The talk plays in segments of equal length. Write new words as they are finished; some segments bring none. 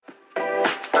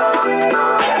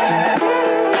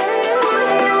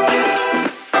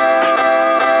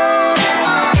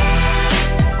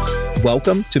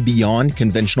Welcome to Beyond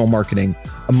Conventional Marketing,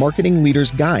 a marketing leader's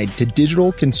guide to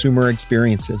digital consumer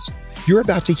experiences. You're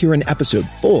about to hear an episode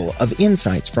full of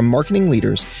insights from marketing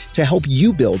leaders to help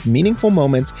you build meaningful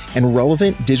moments and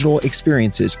relevant digital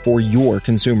experiences for your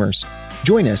consumers.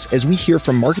 Join us as we hear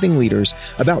from marketing leaders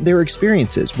about their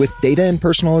experiences with data and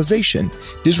personalization,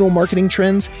 digital marketing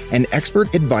trends, and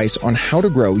expert advice on how to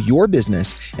grow your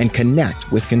business and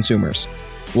connect with consumers.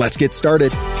 Let's get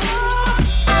started.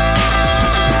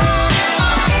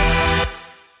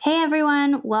 Hey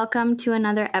everyone, welcome to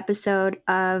another episode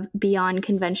of Beyond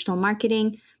Conventional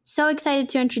Marketing. So excited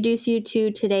to introduce you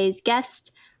to today's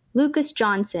guest, Lucas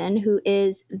Johnson, who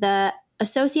is the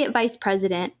Associate Vice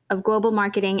President of Global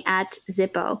Marketing at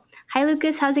Zippo. Hi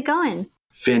Lucas, how's it going?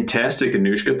 Fantastic,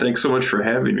 Anushka. Thanks so much for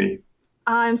having me.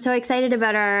 I'm so excited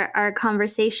about our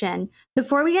conversation.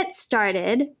 Before we get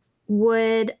started,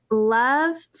 would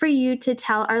love for you to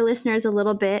tell our listeners a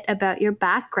little bit about your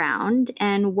background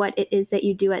and what it is that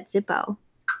you do at Zippo.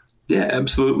 Yeah,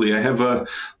 absolutely. I have a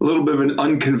little bit of an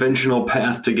unconventional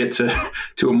path to get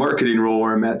to a marketing role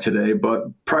where I'm at today. But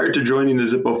prior to joining the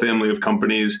Zippo family of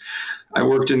companies, I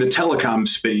worked in the telecom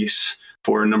space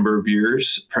for a number of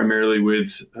years, primarily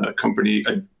with a company,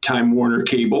 Time Warner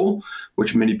Cable,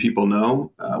 which many people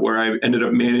know, where I ended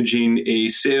up managing a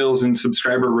sales and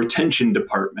subscriber retention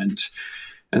department.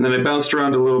 And then I bounced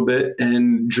around a little bit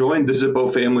and joined the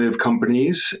Zippo family of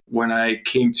companies when I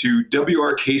came to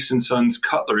W.R. Case & Sons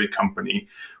Cutlery Company,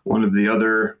 one of the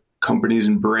other companies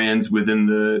and brands within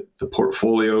the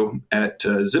portfolio at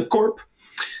ZipCorp.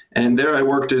 And there I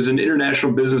worked as an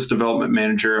international business development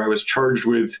manager. I was charged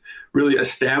with really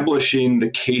establishing the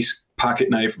Case pocket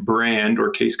knife brand or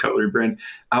Case cutlery brand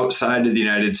outside of the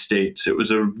United States. It was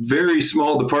a very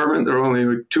small department. There were only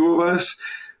like two of us,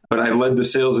 but I led the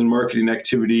sales and marketing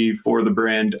activity for the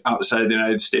brand outside of the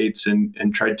United States and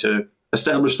tried to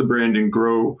establish the brand and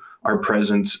grow our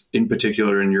presence, in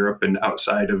particular in Europe and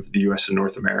outside of the US and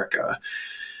North America.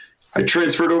 I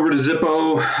transferred over to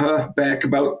Zippo back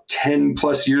about 10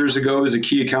 plus years ago as a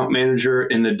key account manager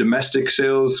in the domestic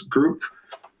sales group,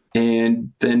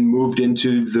 and then moved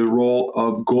into the role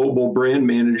of global brand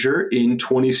manager in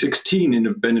 2016 and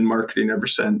have been in marketing ever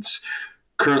since.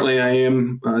 Currently, I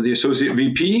am the Associate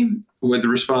VP with the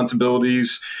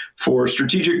responsibilities for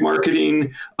strategic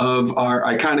marketing of our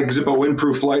iconic Zippo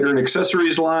Windproof lighter and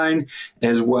accessories line,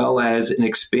 as well as an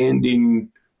expanding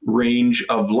range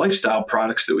of lifestyle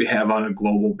products that we have on a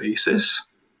global basis,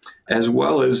 as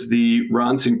well as the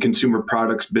Ronson Consumer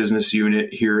Products business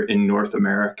unit here in North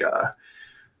America.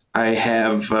 I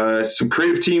have some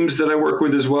creative teams that I work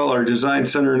with as well, our design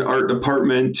center and art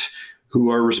department, who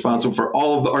are responsible for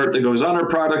all of the art that goes on our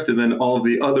product, and then all of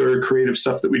the other creative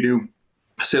stuff that we do,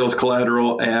 sales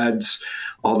collateral, ads,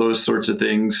 all those sorts of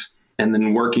things. And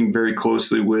then working very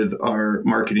closely with our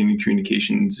marketing and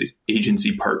communications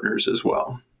agency partners as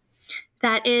well.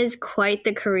 That is quite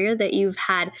the career that you've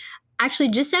had. Actually,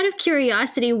 just out of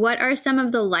curiosity, what are some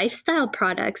of the lifestyle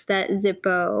products that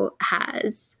Zippo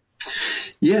has?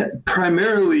 Yeah,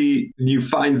 primarily you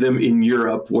find them in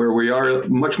Europe, where we are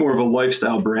much more of a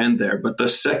lifestyle brand there. But the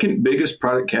second biggest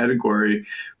product category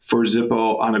for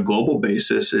Zippo on a global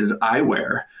basis is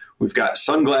eyewear. We've got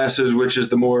sunglasses, which is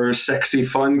the more sexy,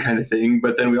 fun kind of thing.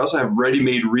 But then we also have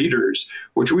ready-made readers,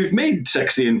 which we've made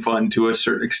sexy and fun to a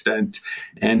certain extent.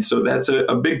 And so that's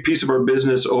a big piece of our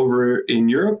business over in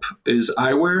Europe is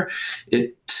eyewear.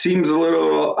 It seems a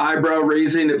little eyebrow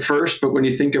raising at first, but when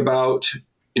you think about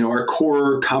our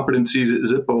core competencies at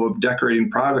Zippo of decorating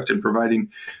product and providing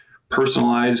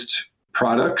personalized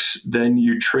products, then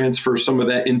you transfer some of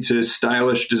that into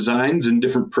stylish designs and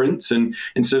different prints. And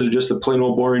instead of just the plain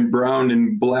old boring brown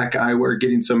and black eyewear,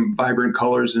 getting some vibrant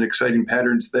colors and exciting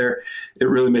patterns there, it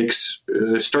really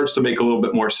starts to make a little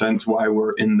bit more sense why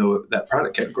we're in that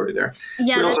product category there.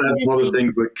 Yeah, we also have some other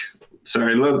things like,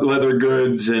 leather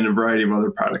goods and a variety of other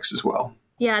products as well.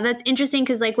 Yeah, that's interesting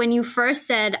because when you first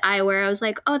said eyewear, I was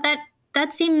like, oh,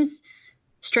 that seems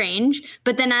strange.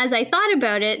 But then as I thought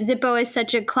about it, Zippo is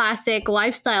such a classic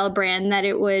lifestyle brand that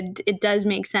it does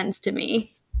make sense to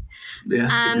me.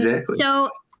 Yeah, exactly.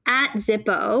 So at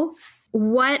Zippo,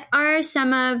 what are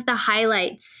some of the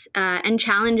highlights and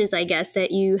challenges, I guess,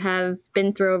 that you have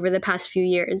been through over the past few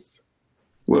years?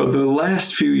 Well, the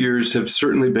last few years have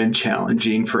certainly been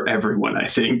challenging for everyone, I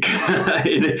think,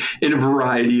 in a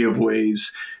variety of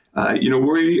ways.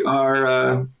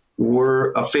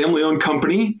 We're a family-owned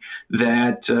company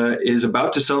that is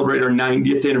about to celebrate our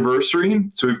 90th anniversary.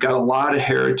 So we've got a lot of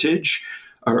heritage.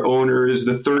 Our owner is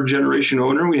the third generation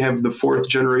owner. We have the fourth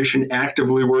generation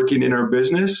actively working in our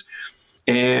business.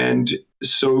 And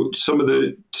so some of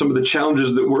the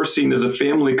challenges that we're seeing as a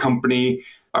family company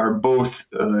are both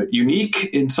unique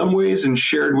in some ways and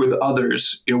shared with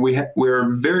others.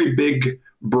 We're a very big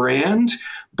brand,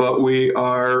 but we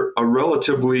are a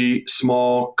relatively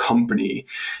small company.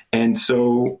 And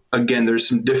so, again, there's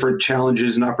some different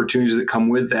challenges and opportunities that come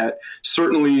with that.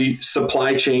 Certainly,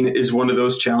 supply chain is one of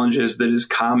those challenges that is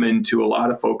common to a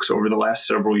lot of folks over the last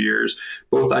several years,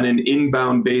 both on an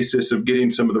inbound basis of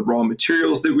getting some of the raw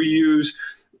materials that we use,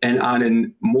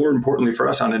 and more importantly for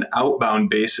us, on an outbound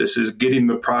basis is getting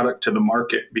the product to the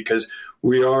market, because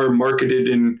we are marketed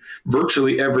in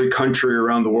virtually every country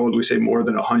around the world. We say more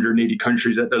than 180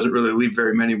 countries. That doesn't really leave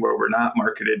very many where we're not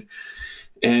marketed.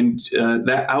 And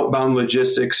that outbound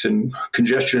logistics and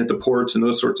congestion at the ports and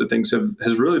those sorts of things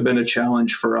has really been a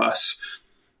challenge for us.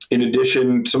 In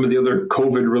addition, some of the other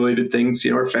COVID-related things,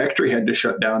 our factory had to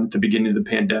shut down at the beginning of the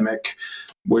pandemic,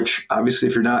 which obviously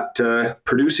if you're not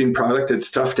producing product, it's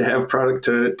tough to have product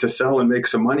to sell and make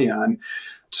some money on.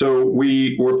 So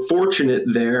we were fortunate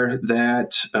there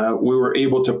that we were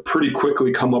able to pretty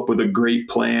quickly come up with a great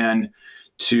plan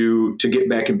to get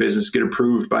back in business, get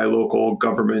approved by local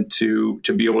government to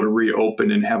be able to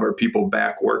reopen and have our people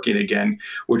back working again,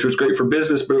 which was great for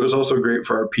business, but it was also great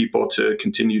for our people to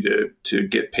continue to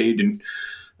get paid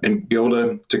and be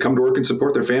able to come to work and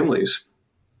support their families.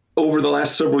 Over the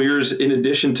last several years, in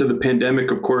addition to the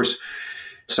pandemic, of course,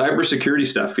 cybersecurity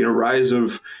stuff, rise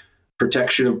of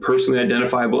protection of personally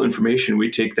identifiable information.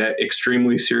 We take that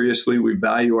extremely seriously. We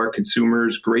value our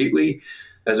consumers greatly.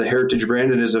 As a heritage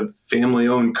brand and as a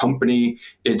family-owned company,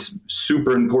 it's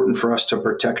super important for us to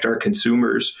protect our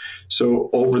consumers. So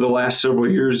over the last several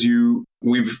years,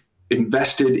 we've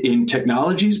invested in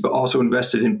technologies, but also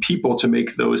invested in people to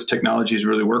make those technologies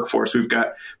really work for us. We've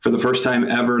got, for the first time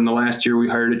ever in the last year, we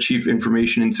hired a chief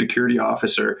information and security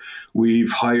officer.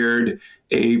 We've hired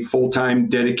a full-time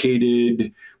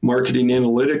dedicated marketing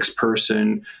analytics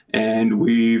person, and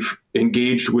we've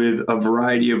engaged with a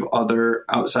variety of other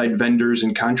outside vendors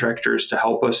and contractors to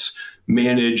help us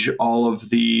manage all of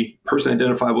the personally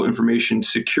identifiable information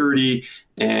security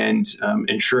and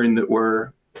ensuring that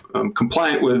we're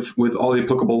compliant with all the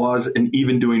applicable laws, and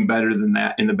even doing better than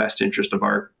that in the best interest of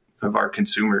our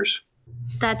consumers.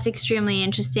 That's extremely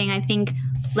interesting. I think,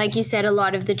 like you said, a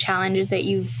lot of the challenges that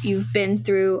you've been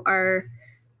through are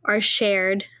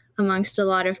shared amongst a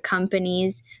lot of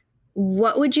companies.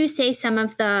 What would you say some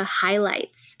of the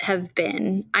highlights have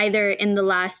been, either in the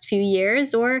last few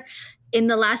years or in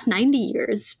the last 90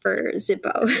 years for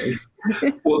Zippo?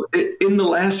 Well, in the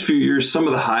last few years, some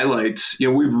of the highlights,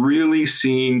 we've really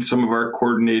seen some of our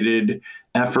coordinated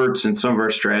efforts and some of our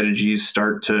strategies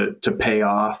start to pay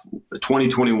off.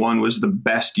 2021 was the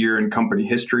best year in company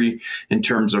history in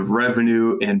terms of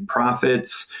revenue and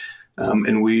profits.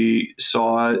 And we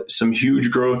saw some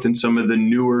huge growth in some of the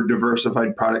newer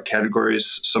diversified product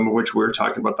categories, some of which we're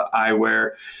talking about, the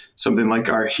eyewear. Something like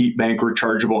our HeatBank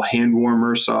rechargeable hand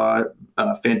warmer saw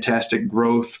fantastic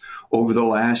growth over the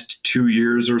last 2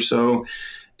 years or so.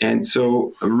 And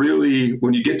so really,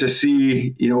 when you get to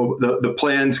see, the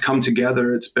plans come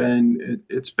together, it's been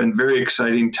very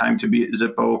exciting time to be at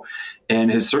Zippo,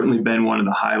 and has certainly been one of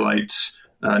the highlights,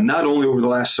 not only over the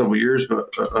last several years,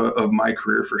 but of my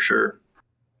career for sure.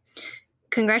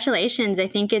 Congratulations. I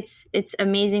think it's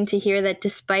amazing to hear that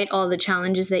despite all the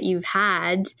challenges that you've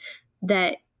had,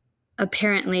 that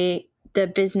apparently the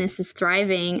business is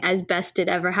thriving as best it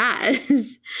ever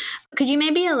has. Could you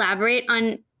maybe elaborate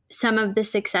on some of the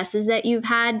successes that you've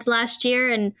had last year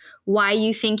and why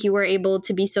you think you were able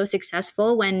to be so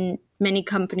successful when many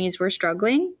companies were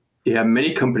struggling? Yeah,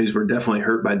 many companies were definitely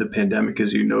hurt by the pandemic,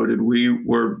 as you noted. We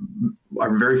are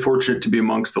very fortunate to be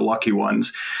amongst the lucky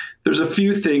ones. There's a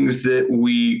few things that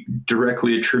we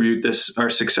directly attribute our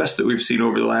success that we've seen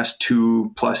over the last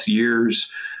 2+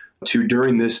 years to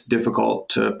during this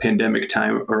difficult pandemic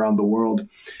time around the world.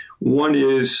 One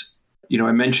is,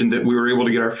 I mentioned that we were able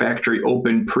to get our factory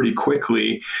open pretty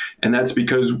quickly, and that's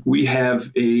because we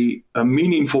have a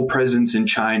meaningful presence in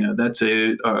China. That's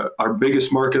our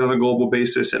biggest market on a global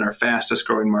basis and our fastest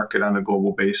growing market on a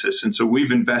global basis. And so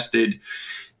we've invested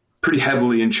pretty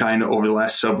heavily in China over the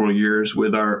last several years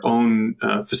with our own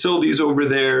facilities over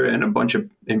there and a bunch of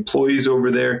employees over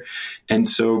there. And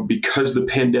so because the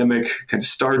pandemic kind of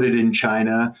started in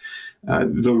China,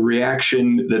 the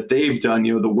reaction that they've done,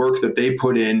 the work that they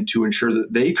put in to ensure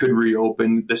that they could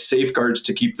reopen, the safeguards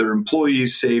to keep their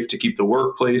employees safe, to keep the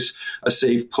workplace a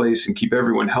safe place and keep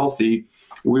everyone healthy,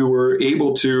 we were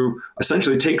able to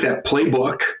essentially take that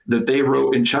playbook that they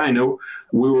wrote in China.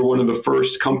 We were one of the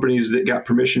first companies that got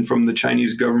permission from the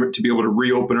Chinese government to be able to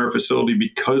reopen our facility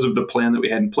because of the plan that we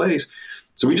had in place.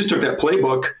 So we just took that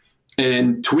playbook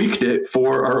and tweaked it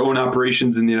for our own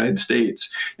operations in the United States.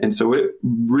 And so it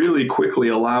really quickly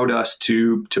allowed us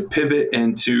to pivot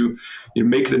and to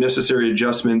make the necessary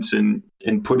adjustments and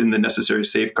put in the necessary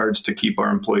safeguards to keep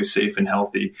our employees safe and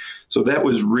healthy. So that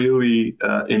was really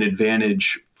an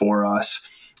advantage for us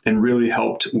and really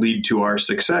helped lead to our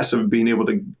success of being able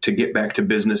to get back to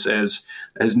business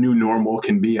as new normal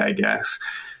can be, I guess.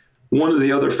 One of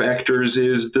the other factors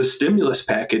is the stimulus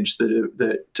package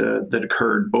that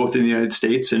occurred both in the United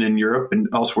States and in Europe and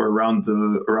elsewhere around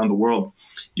the world.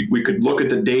 We could look at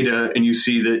the data and you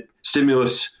see that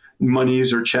stimulus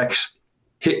monies or checks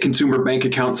hit consumer bank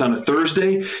accounts on a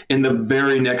Thursday, and the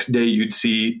very next day you'd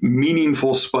see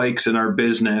meaningful spikes in our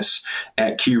business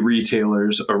at key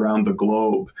retailers around the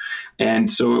globe. And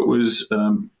so it was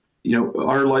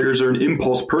our lighters are an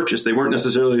impulse purchase. They weren't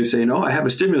necessarily saying, I have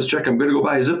a stimulus check, I'm going to go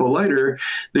buy a Zippo lighter.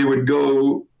 They would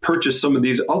go purchase some of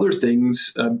these other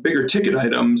things, bigger ticket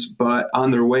items, but on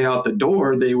their way out the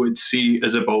door, they would see a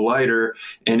Zippo lighter,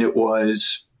 and it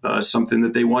was something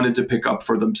that they wanted to pick up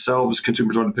for themselves,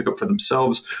 consumers wanted to pick up for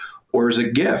themselves, or as a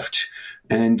gift.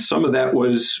 And some of that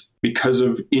was because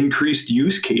of increased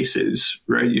use cases,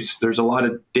 right? There's a lot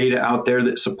of data out there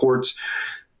that supports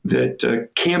that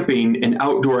camping and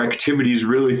outdoor activities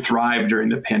really thrived during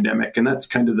the pandemic. And that's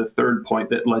kind of the third point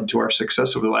that led to our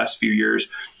success over the last few years.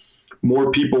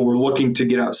 More people were looking to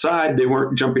get outside. They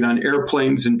weren't jumping on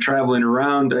airplanes and traveling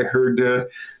around. I heard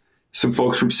some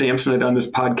folks from Samsonite on this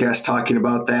podcast talking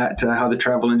about that, how the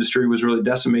travel industry was really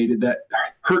decimated. That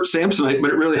hurt Samsonite,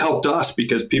 but it really helped us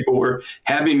because people were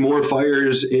having more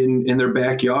fires in their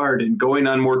backyard and going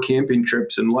on more camping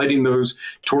trips and lighting those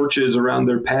torches around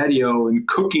their patio and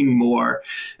cooking more.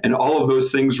 And all of those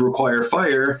things require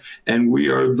fire. And we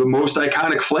are the most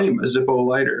iconic flame, a Zippo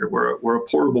lighter. We're a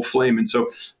portable flame. And so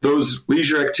those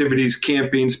leisure activities,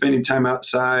 camping, spending time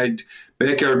outside,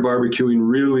 backyard barbecuing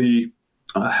really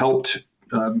helped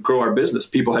grow our business.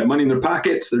 People had money in their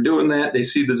pockets. They're doing that. They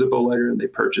see the Zippo lighter and they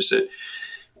purchase it.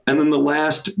 And then the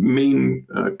last main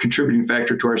contributing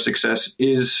factor to our success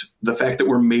is the fact that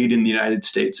we're made in the United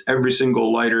States. Every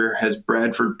single lighter has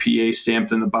Bradford, PA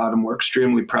stamped in the bottom. We're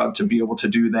extremely proud to be able to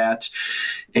do that.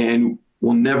 And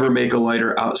we'll never make a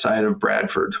lighter outside of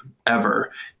Bradford,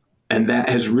 ever. And that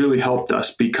has really helped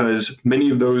us because many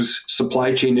of those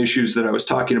supply chain issues that I was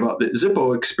talking about that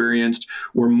Zippo experienced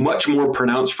were much more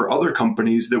pronounced for other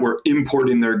companies that were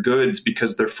importing their goods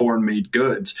because they're foreign made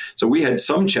goods. So we had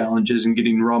some challenges in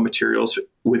getting raw materials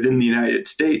within the United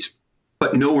States,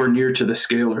 but nowhere near to the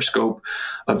scale or scope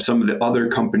of some of the other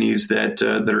companies that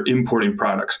are importing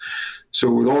products.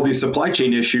 So with all these supply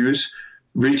chain issues,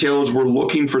 retailers were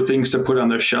looking for things to put on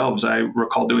their shelves. I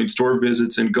recall doing store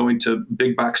visits and going to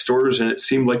big box stores, and it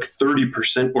seemed like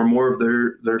 30% or more of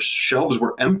their shelves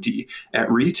were empty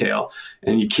at retail.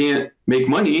 And you can't make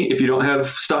money if you don't have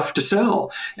stuff to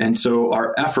sell. And so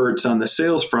our efforts on the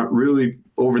sales front really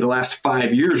over the last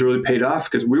 5 years really paid off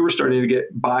because we were starting to get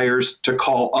buyers to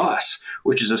call us,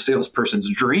 which is a salesperson's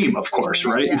dream, of course,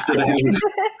 right? Yeah. Instead of having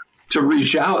to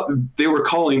reach out, they were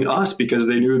calling us because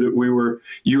they knew that we were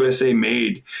USA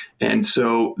made. And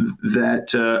so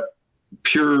that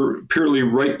purely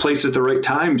right place at the right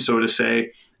time, so to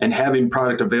say, and having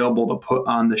product available to put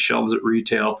on the shelves at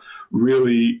retail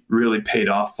really, really paid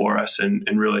off for us and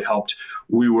really helped.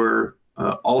 We were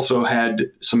also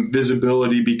had some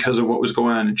visibility because of what was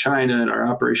going on in China and our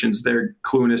operations there,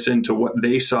 cluing us into what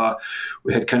they saw.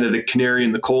 We had kind of the canary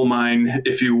in the coal mine,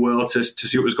 if you will, to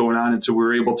see what was going on. And so we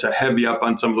were able to heavy up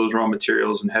on some of those raw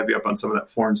materials and heavy up on some of that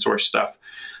foreign source stuff,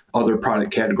 other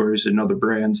product categories and other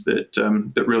brands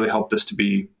that really helped us to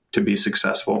be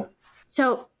successful.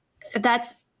 So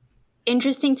that's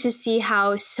interesting to see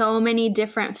how so many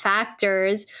different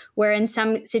factors, where in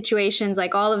some situations,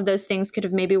 like all of those things could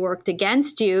have maybe worked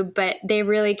against you, but they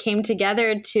really came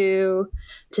together to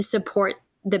support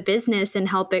the business and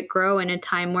help it grow in a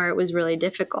time where it was really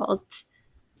difficult.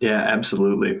 Yeah,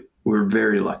 absolutely. We're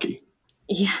very lucky.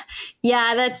 Yeah,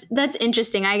 that's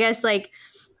interesting. I guess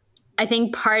I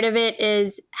think part of it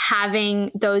is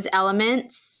having those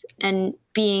elements and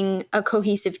being a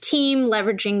cohesive team,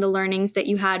 leveraging the learnings that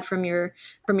you had from your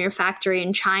factory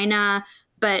in China.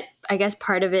 But I guess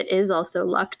part of it is also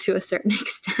luck to a certain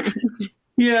extent.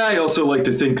 Yeah, I also like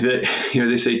to think that,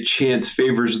 they say chance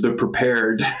favors the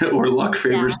prepared or luck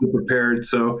favors the prepared.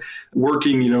 So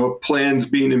working, plans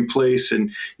being in place and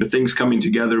the things coming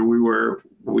together, we were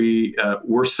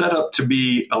we're set up to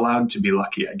be allowed to be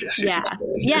lucky, I guess. Yeah.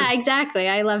 Yeah, exactly.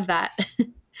 I love that.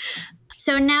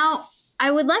 So now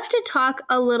I would love to talk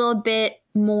a little bit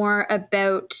more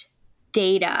about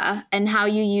data and how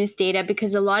you use data,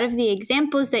 because a lot of the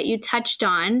examples that you touched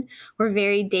on were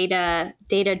very data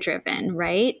driven,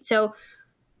 right? So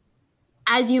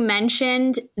as you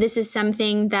mentioned, this is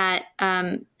something that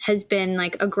has been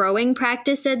like a growing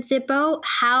practice at Zippo.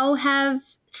 How have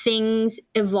things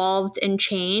evolved and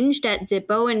changed at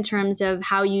Zippo in terms of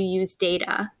how you use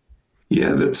data?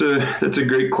 Yeah, that's a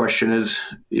great question. As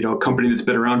you know, a company that's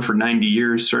been around for 90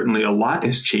 years, certainly a lot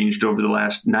has changed over the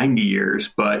last 90 years,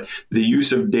 but the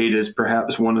use of data is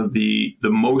perhaps one of the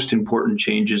most important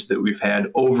changes that we've had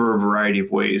over a variety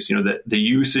of ways. You know, the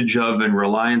usage of and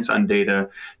reliance on data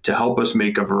to help us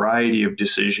make a variety of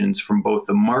decisions from both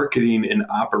the marketing and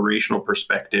operational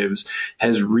perspectives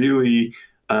has really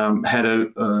had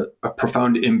a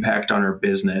profound impact on our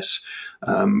business.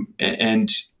 And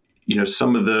you know,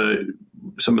 some of the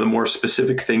more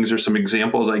specific things, or some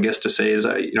examples, I guess, to say is,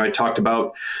 I talked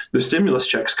about the stimulus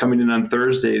checks coming in on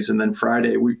Thursdays, and then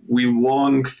Friday. We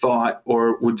long thought,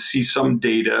 or would see some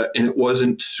data, and it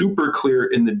wasn't super clear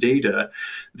in the data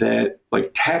that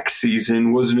like tax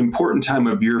season was an important time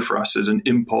of year for us as an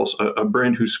impulse, a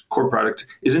brand whose core product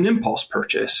is an impulse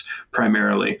purchase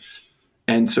primarily.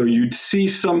 And so you'd see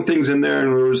some things in there,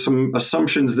 and there were some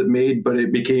assumptions that made, but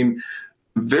it became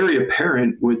very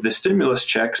apparent with the stimulus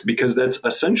checks, because that's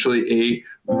essentially a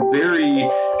very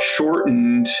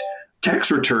shortened tax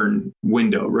return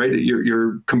window, right?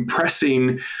 You're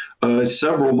compressing a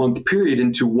several month period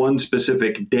into one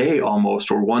specific day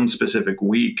almost, or one specific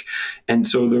week. And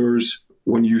so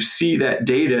when you see that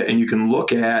data and you can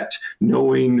look at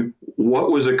knowing what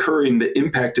was occurring that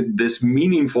impacted this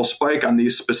meaningful spike on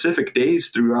these specific days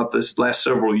throughout this last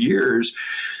several years,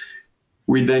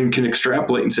 we then can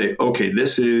extrapolate and say, okay,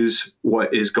 this is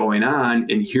what is going on,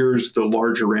 and here's the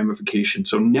larger ramification.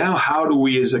 So now how do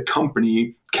we as a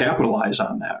company capitalize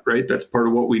on that, right? That's part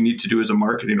of what we need to do as a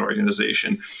marketing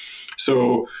organization.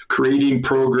 So creating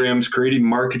programs, creating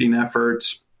marketing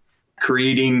efforts,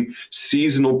 creating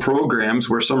seasonal programs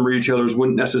where some retailers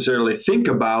wouldn't necessarily think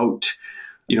about,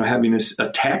 having a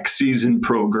tax season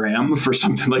program for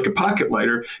something like a pocket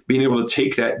lighter, being able to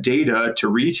take that data to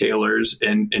retailers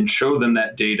and show them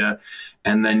that data,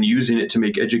 and then using it to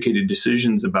make educated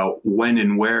decisions about when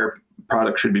and where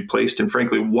product should be placed, and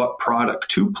frankly, what product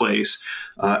to place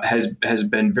has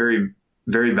been very,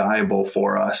 very valuable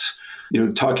for us.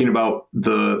 Talking about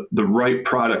the right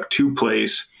product to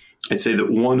place, I'd say that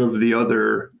one of the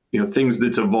other things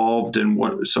that's evolved, and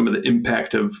what some of the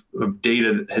impact of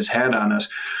data has had on us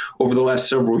over the last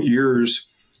several years,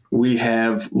 we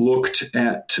have looked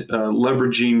at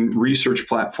leveraging research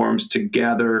platforms to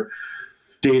gather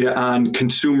data on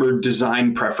consumer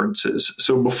design preferences.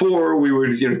 So before, we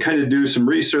would kind of do some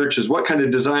research as what kind of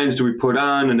designs do we put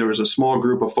on, and there was a small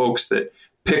group of folks that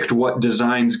picked what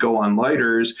designs go on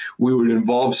lighters. We would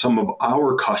involve some of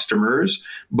our customers,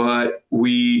 but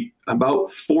we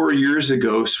about 4 years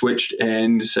ago switched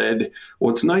and said,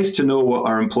 well, it's nice to know what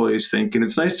our employees think, and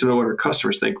it's nice to know what our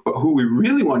customers think, but who we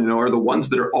really want to know are the ones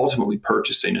that are ultimately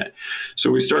purchasing it. So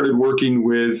we started working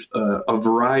with a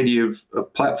variety of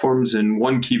platforms and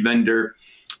one key vendor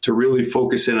to really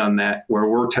focus in on that, where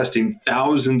we're testing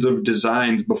thousands of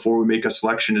designs before we make a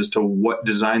selection as to what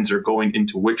designs are going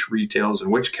into which retails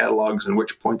and which catalogs and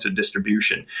which points of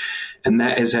distribution. And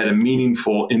that has had a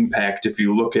meaningful impact if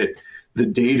you look at the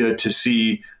data to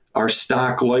see our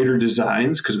stock lighter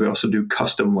designs, because we also do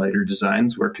custom lighter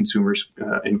designs where consumers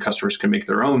and customers can make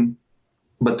their own.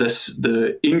 But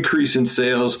the increase in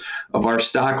sales of our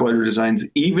stock lighter designs,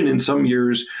 even in some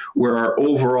years where our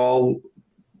overall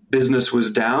business was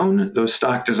down, those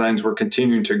stock designs were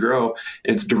continuing to grow.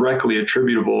 It's directly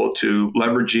attributable to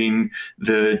leveraging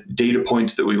the data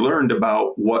points that we learned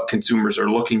about what consumers are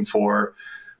looking for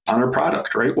on our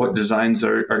product, right? What designs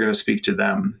are going to speak to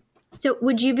them. So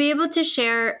would you be able to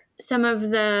share some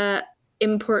of the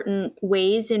important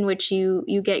ways in which you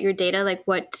get your data? Like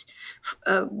what,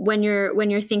 when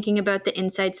you're thinking about the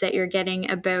insights that you're getting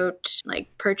about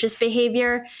like purchase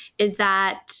behavior, is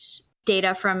that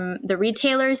data from the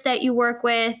retailers that you work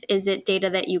with? Is it data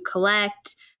that you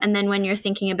collect? And then when you're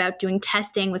thinking about doing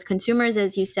testing with consumers,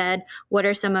 as you said, what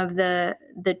are some of the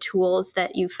tools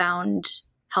that you found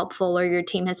helpful, or your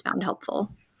team has found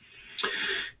helpful?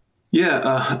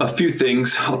 Yeah, a few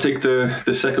things. I'll take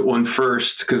the second one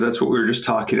first because that's what we were just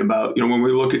talking about. When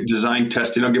we look at design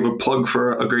testing, I'll give a plug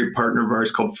for a great partner of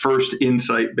ours called First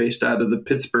Insight, based out of the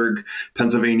Pittsburgh,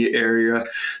 Pennsylvania area.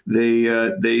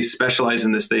 They specialize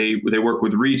in this. They work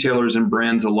with retailers and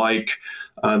brands alike.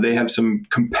 They have some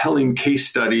compelling case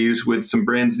studies with some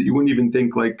brands that you wouldn't even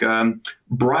think, like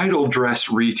bridal dress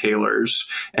retailers,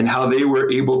 and how they were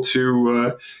able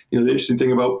to. The interesting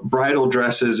thing about bridal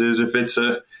dresses is if it's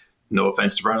no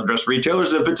offense to bridal dress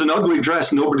retailers, if it's an ugly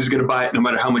dress, nobody's going to buy it no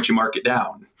matter how much you mark it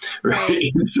down, right?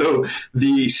 And so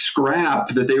the scrap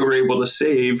that they were able to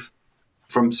save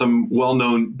from some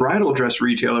well-known bridal dress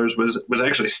retailers was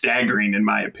actually staggering, in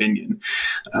my opinion,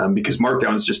 because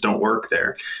markdowns just don't work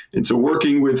there. And so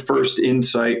working with First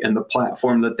Insight and the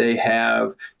platform that they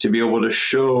have to be able to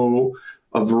show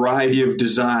a variety of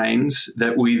designs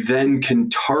that we then can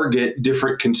target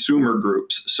different consumer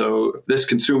groups. So if this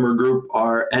consumer group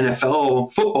are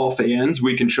NFL football fans,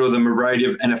 we can show them a variety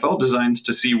of NFL designs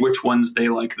to see which ones they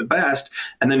like the best.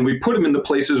 And then we put them in the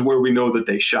places where we know that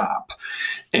they shop.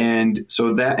 And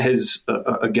so that has,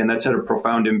 again, that's had a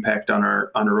profound impact on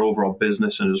our overall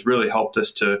business and has really helped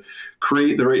us to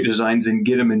create the right designs and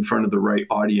get them in front of the right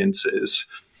audiences.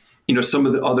 Some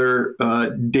of the other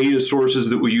data sources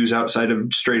that we use outside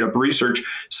of straight up research,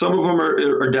 some of them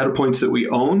are data points that we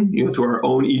own, through our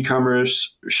own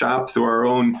e-commerce shop, through our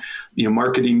own,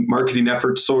 marketing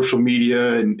efforts, social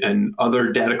media, and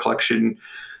other data collection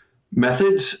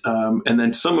methods. And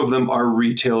then some of them are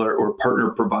retailer or partner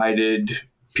provided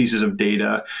pieces of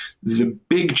data. The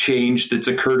big change that's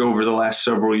occurred over the last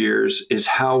several years is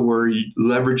how we're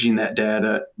leveraging that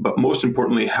data, but most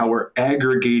importantly, how we're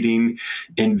aggregating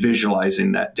and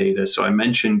visualizing that data. So I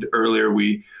mentioned earlier,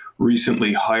 we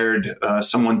recently hired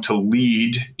someone to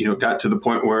lead, got to the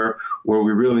point where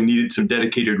we really needed some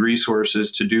dedicated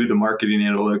resources to do the marketing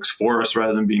analytics for us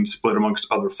rather than being split amongst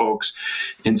other folks.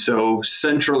 And so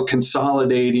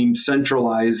consolidating,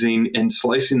 centralizing, and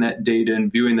slicing that data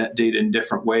and viewing that data in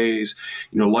different ways,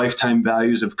 lifetime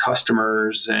values of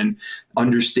customers and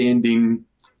understanding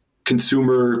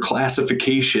consumer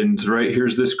classifications, right?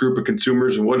 Here's this group of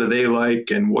consumers and what do they like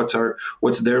and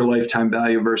what's their lifetime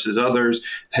value versus others,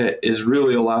 has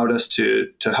really allowed us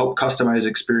to help customize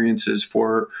experiences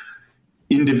for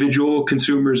individual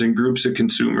consumers and groups of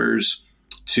consumers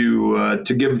to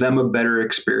give them a better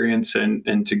experience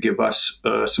and to give us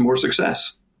some more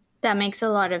success. That makes a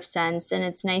lot of sense. And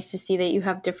it's nice to see that you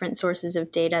have different sources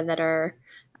of data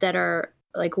that are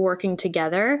like working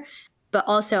together. But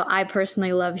also, I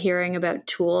personally love hearing about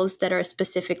tools that are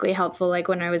specifically helpful. Like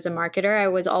when I was a marketer, I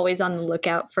was always on the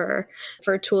lookout for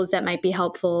tools that might be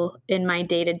helpful in my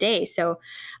day-to-day. So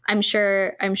I'm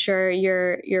sure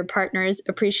your partners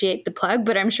appreciate the plug,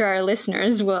 but I'm sure our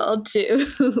listeners will too.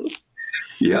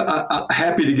 Yeah, I'm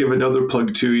happy to give another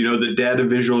plug too. The data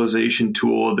visualization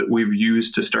tool that we've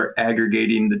used to start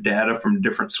aggregating the data from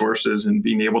different sources and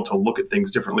being able to look at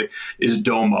things differently is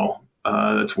Domo.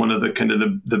 That's one of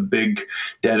the big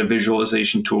data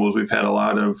visualization tools. We've had a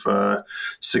lot of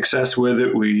success with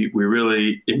it. We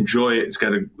really enjoy it. It's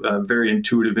got a very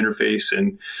intuitive interface,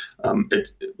 and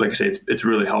like I say, it's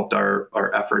really helped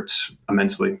our efforts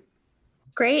immensely.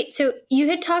 Great. So you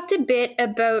had talked a bit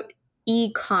about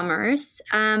e-commerce.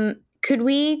 Could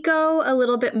we go a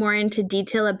little bit more into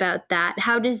detail about that?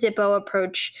 How does Zippo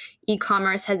approach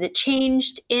e-commerce? Has it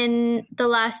changed in the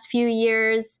last few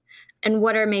years? And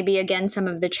what are maybe, again, some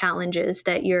of the challenges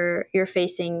that you're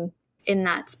facing in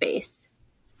that space?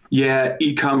 Yeah,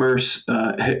 e-commerce,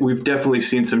 we've definitely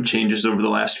seen some changes over the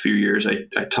last few years.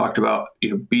 I talked about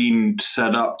being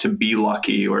set up to be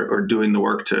lucky or doing the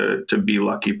work to be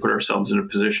lucky, put ourselves in a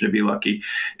position to be lucky.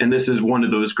 And this is one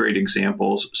of those great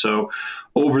examples. So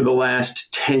over the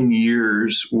last 10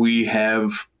 years, we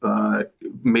have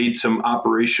made some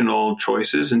operational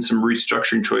choices and some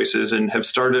restructuring choices and have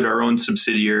started our own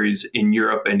subsidiaries in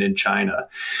Europe and in China.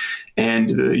 And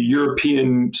the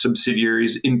European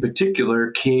subsidiaries in particular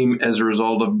came as a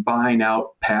result of buying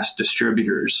out past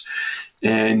distributors.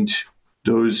 And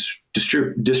those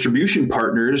distribution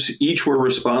partners each were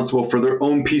responsible for their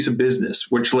own piece of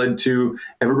business, which led to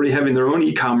everybody having their own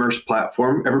e-commerce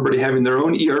platform, everybody having their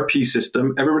own ERP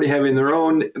system, everybody having their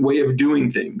own way of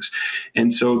doing things.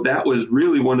 And so that was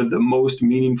really one of the most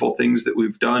meaningful things that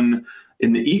we've done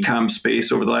in the e-com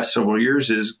space over the last several years,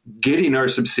 is getting our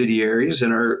subsidiaries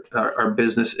and our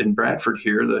business in Bradford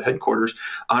here, the headquarters,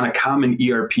 on a common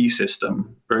ERP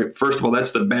system. Right. First of all,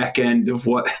 that's the back end of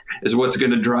what's going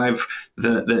to drive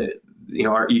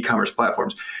our e-commerce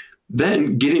platforms.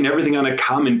 Then getting everything on a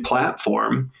common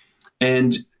platform,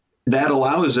 and that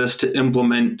allows us to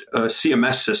implement a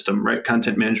CMS system, right?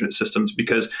 Content management systems,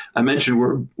 because I mentioned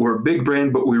we're a big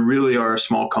brand, but we really are a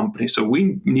small company. So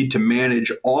we need to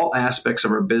manage all aspects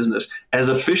of our business as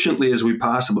efficiently as we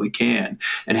possibly can.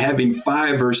 And having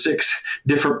 5 or 6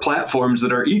 different platforms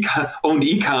that our owned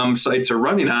e-com sites are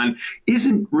running on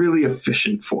isn't really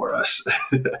efficient for us,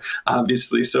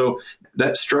 obviously. So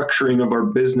that structuring of our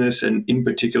business, and in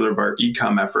particular of our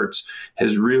e-com efforts,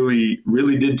 has really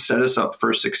did set us up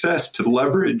for success to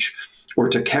leverage, or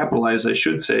to capitalize, I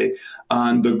should say,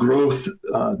 on the growth,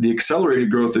 the accelerated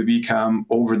growth of e-com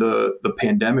over the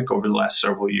pandemic over the last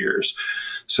several years.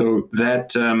 So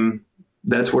that's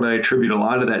what I attribute a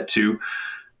lot of that to.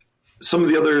 Some of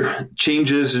the other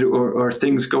changes or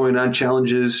things going on,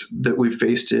 challenges that we've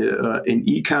faced in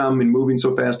e-com and moving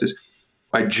so fast is,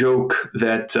 I joke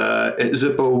that at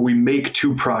Zippo, we make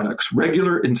 2 products,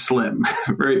 regular and slim,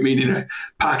 right? Meaning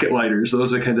pocket lighters.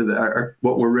 Those are kind of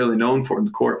what we're really known for in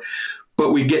the core.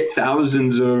 But we get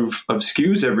thousands of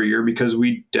SKUs every year because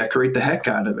we decorate the heck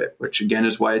out of it, which again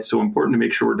is why it's so important to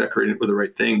make sure we're decorating it with the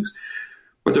right things.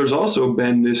 But there's also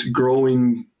been this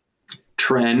growing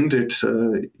trend. It's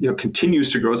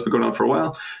continues to grow. It's been going on for a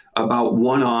while, about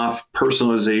one-off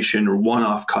personalization or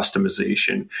one-off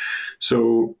customization.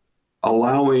 So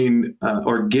allowing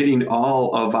or getting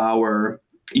all of our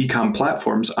e-com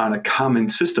platforms on a common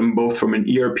system, both from an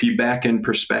ERP backend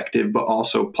perspective, but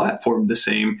also platformed the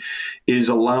same, is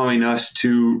allowing us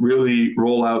to really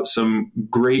roll out some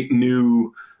great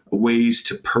new ways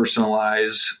to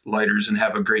personalize lighters and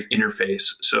have a great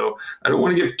interface. So I don't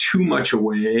want to give too much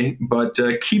away, but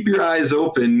keep your eyes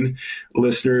open,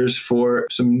 listeners, for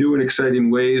some new and exciting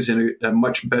ways and a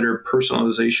much better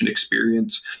personalization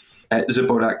experience at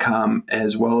Zippo.com,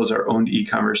 as well as our own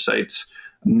e-commerce sites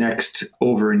next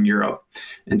over in Europe.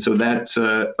 And so that's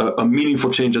a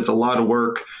meaningful change. That's a lot of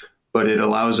work, but it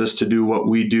allows us to do what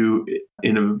we do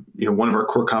in one of our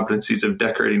core competencies of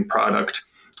decorating product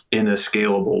in a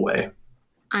scalable way.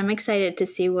 I'm excited to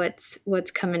see what's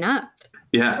coming up.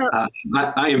 Yeah, so,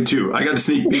 I am too. I got a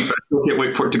sneak peek, but I still can't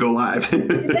wait for it to go live.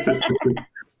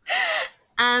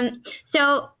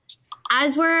 So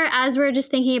as we're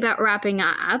just thinking about wrapping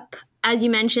up, as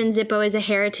you mentioned, Zippo is a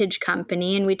heritage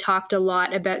company, and we talked a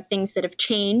lot about things that have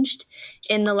changed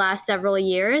in the last several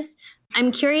years.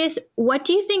 I'm curious, what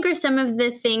do you think are some of the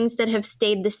things that have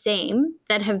stayed the same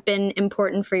that have been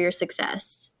important for your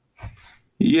success?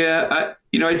 Yeah,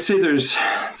 I'd say there's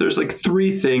like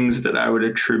 3 things that I would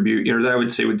attribute, that I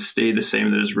would say would stay the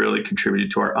same that has really contributed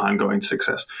to our ongoing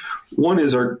success. One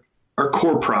is our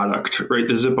core product, right?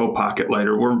 The Zippo Pocket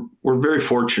Lighter. We're very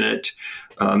fortunate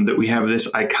that we have this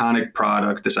iconic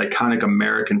product, this iconic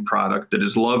American product that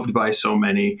is loved by so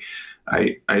many.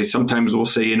 I sometimes will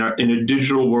say in a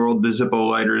digital world, the Zippo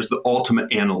lighter is the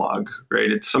ultimate analog,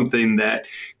 right? It's something that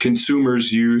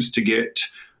consumers use to get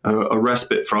a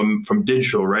respite from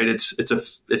digital, right? It's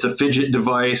a fidget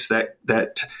device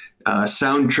that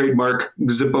sound trademark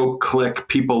Zippo click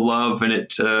people love, and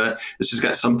it's just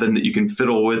got something that you can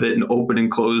fiddle with it and open and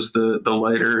close the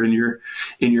lighter in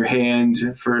your hand.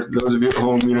 For those of you at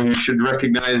home, you should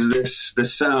recognize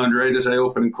this sound, right, as I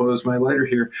open and close my lighter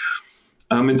here.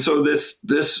 And so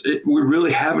we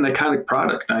really have an iconic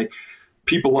product.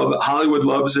 People love it. Hollywood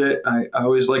loves it. I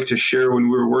always like to share, when we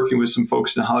were working with some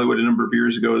folks in Hollywood a number of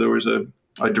years ago, there was a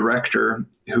director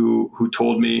who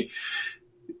told me,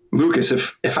 Lucas,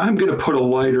 if I'm going to put a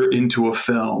lighter into a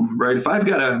film, right? If I've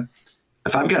got a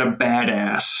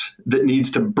badass that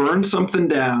needs to burn something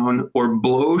down or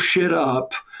blow shit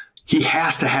up, he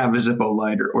has to have a Zippo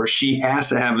lighter, or she has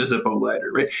to have a Zippo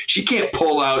lighter, right? She can't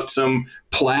pull out some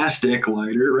plastic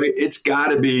lighter, right? It's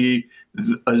got to be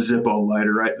a Zippo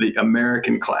lighter, right? The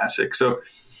American classic. So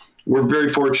we're very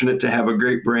fortunate to have a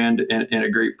great brand and a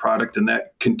great product, and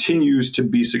that continues to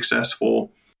be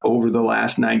successful over the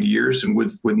last 90 years and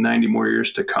with 90 more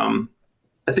years to come.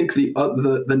 I think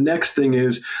the next thing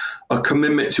is a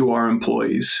commitment to our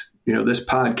employees. This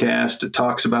podcast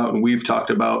talks about, and we've talked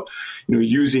about,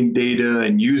 using data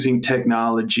and using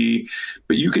technology,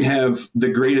 but you can have the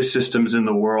greatest systems in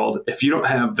the world. If you don't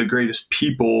have the greatest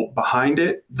people behind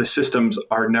it, the systems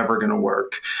are never going to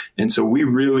work. And so we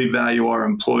really value our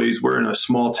employees. We're in a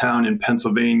small town in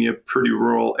Pennsylvania, pretty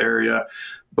rural area,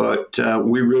 but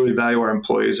we really value our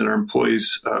employees, and our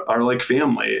employees are like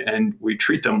family, and we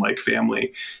treat them like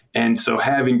family. And so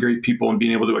having great people and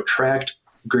being able to attract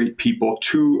great people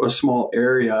to a small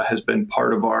area has been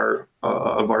part of our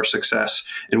success,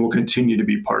 and will continue to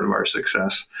be part of our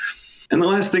success. And the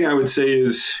last thing I would say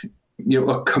is,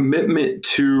 a commitment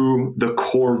to the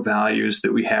core values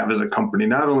that we have as a company,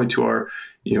 not only to our,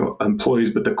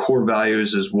 employees, but the core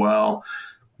values as well.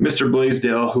 Mr.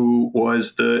 Blaisdell, who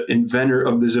was the inventor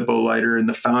of the Zippo lighter and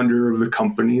the founder of the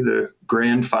company, the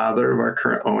grandfather of our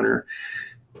current owner,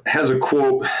 has a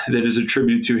quote that is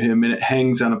attributed to him, and it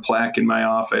hangs on a plaque in my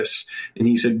office. And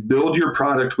he said, "Build your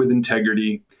product with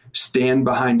integrity, stand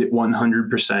behind it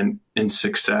 100%, and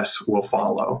success will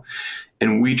follow."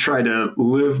 And we try to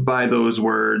live by those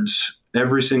words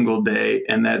every single day.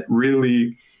 And that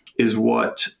really is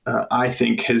what I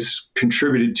think has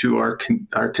contributed to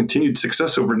our continued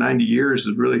success over 90 years,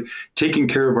 is really taking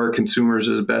care of our consumers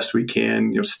as best we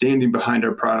can, standing behind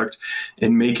our product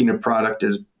and making a product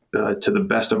as to the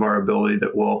best of our ability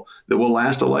that will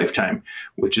last a lifetime,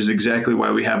 which is exactly why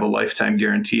we have a lifetime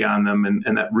guarantee on them.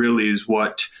 And that really is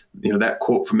what, that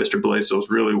quote from Mr. Blaisdell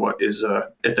is really what is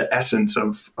at the essence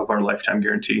of our lifetime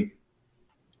guarantee.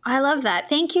 I love that.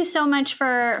 Thank you so much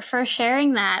for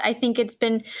sharing that. I think it's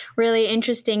been really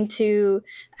interesting to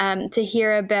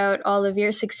hear about all of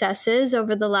your successes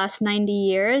over the last 90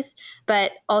 years,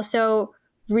 but also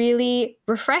really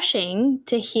refreshing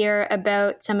to hear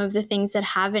about some of the things that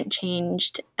haven't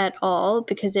changed at all,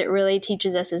 because it really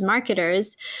teaches us as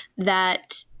marketers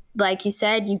that, like you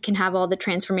said, you can have all the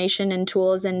transformation and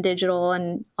tools and digital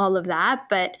and all of that,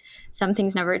 but some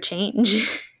things never change.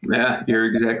 Yeah, you're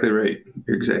exactly right.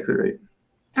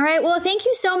 All right. Well, thank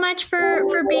you so much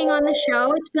for being on the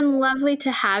show. It's been lovely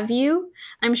to have you.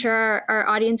 I'm sure our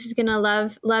audience is going to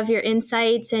love your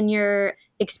insights and your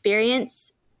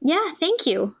experience. Yeah, thank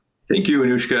you. Thank you,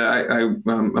 Anushka.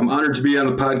 I'm honored to be on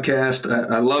the podcast.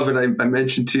 I love it. I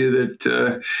mentioned to you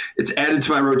that it's added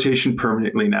to my rotation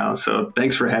permanently now. So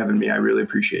thanks for having me. I really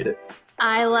appreciate it.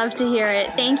 I love to hear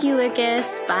it. Thank you,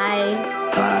 Lucas.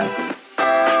 Bye. Bye.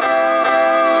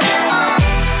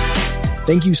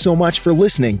 Thank you so much for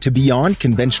listening to Beyond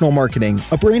Conventional Marketing,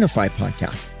 a Brainify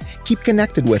podcast. Keep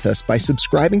connected with us by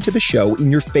subscribing to the show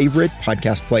in your favorite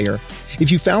podcast player.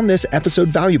 If you found this episode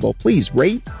valuable, please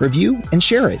rate, review, and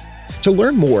share it. To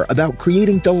learn more about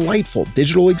creating delightful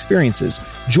digital experiences,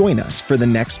 join us for the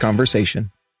next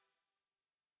conversation.